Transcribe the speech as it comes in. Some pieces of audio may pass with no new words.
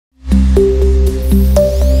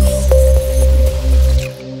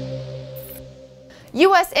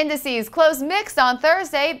U.S. indices closed mixed on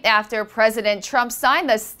Thursday after President Trump signed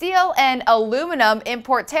the steel and aluminum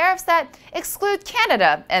import tariffs that exclude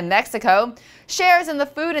Canada and Mexico. Shares in the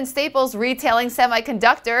food and staples retailing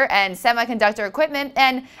semiconductor and semiconductor equipment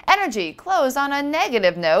and energy closed on a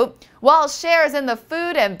negative note, while shares in the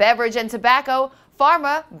food and beverage and tobacco,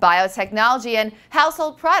 pharma, biotechnology, and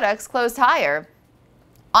household products closed higher.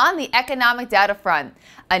 On the economic data front,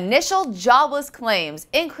 initial jobless claims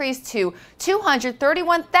increased to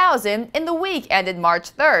 231,000 in the week ended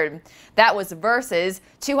March 3rd. That was versus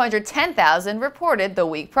 210,000 reported the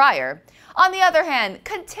week prior. On the other hand,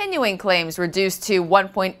 continuing claims reduced to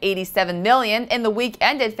 1.87 million in the week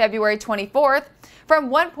ended February 24th from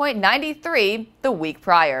 1.93 the week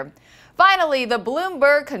prior. Finally, the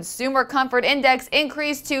Bloomberg Consumer Comfort Index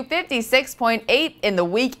increased to 56.8 in the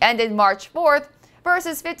week ended March 4th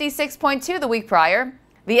versus 56.2 the week prior.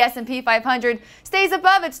 The S&P 500 stays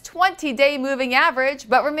above its 20-day moving average,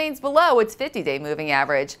 but remains below its 50-day moving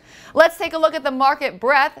average. Let's take a look at the market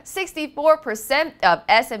breadth. 64% of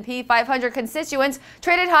S&P 500 constituents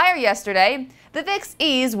traded higher yesterday. The VIX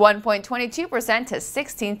eased 1.22% to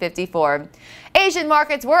 1654. Asian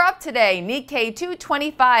markets were up today. Nikkei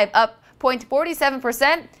 225 up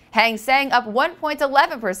 0.47%. Hang Seng up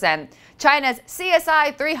 1.11%. China's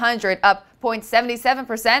CSI 300 up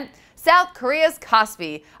 0.77%. South Korea's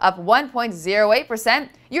Kospi up 1.08%.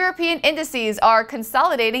 European indices are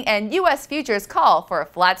consolidating and U.S. futures call for a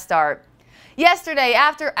flat start. Yesterday,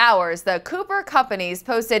 after hours, the Cooper companies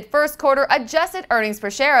posted first quarter adjusted earnings per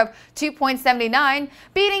share of 2.79,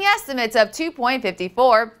 beating estimates of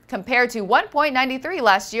 2.54 compared to 1.93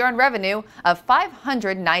 last year on revenue of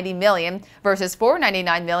 590 million versus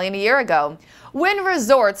 499 million a year ago. Wynn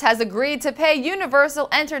Resorts has agreed to pay Universal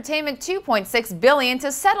Entertainment $2.6 billion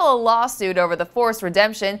to settle a lawsuit over the forced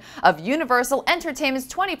redemption of Universal Entertainment's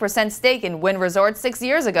 20% stake in Wynn Resorts 6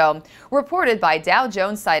 years ago, reported by Dow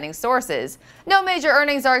Jones citing sources. No major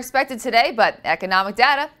earnings are expected today, but economic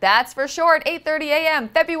data, that's for sure. At 8:30 a.m.,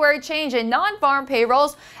 February change in non-farm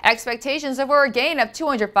payrolls, expectations for a gain of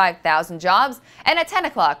 205,000 jobs, and at 10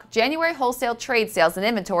 o'clock, January wholesale trade sales and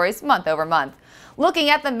inventories month over month. Looking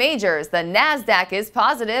at the majors, the Nasdaq is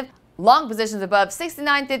positive. Long positions above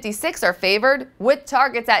 69.56 are favored, with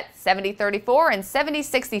targets at 70.34 and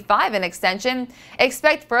 70.65 in extension.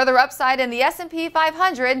 Expect further upside in the S&P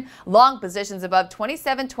 500. Long positions above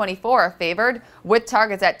 27.24 are favored, with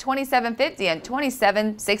targets at 27.50 and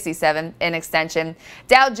 27.67 in extension.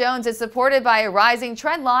 Dow Jones is supported by a rising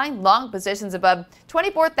trend line. Long positions above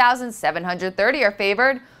 24,730 are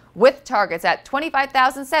favored, with targets at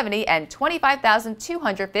 25,070 and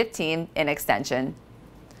 25,215 in extension.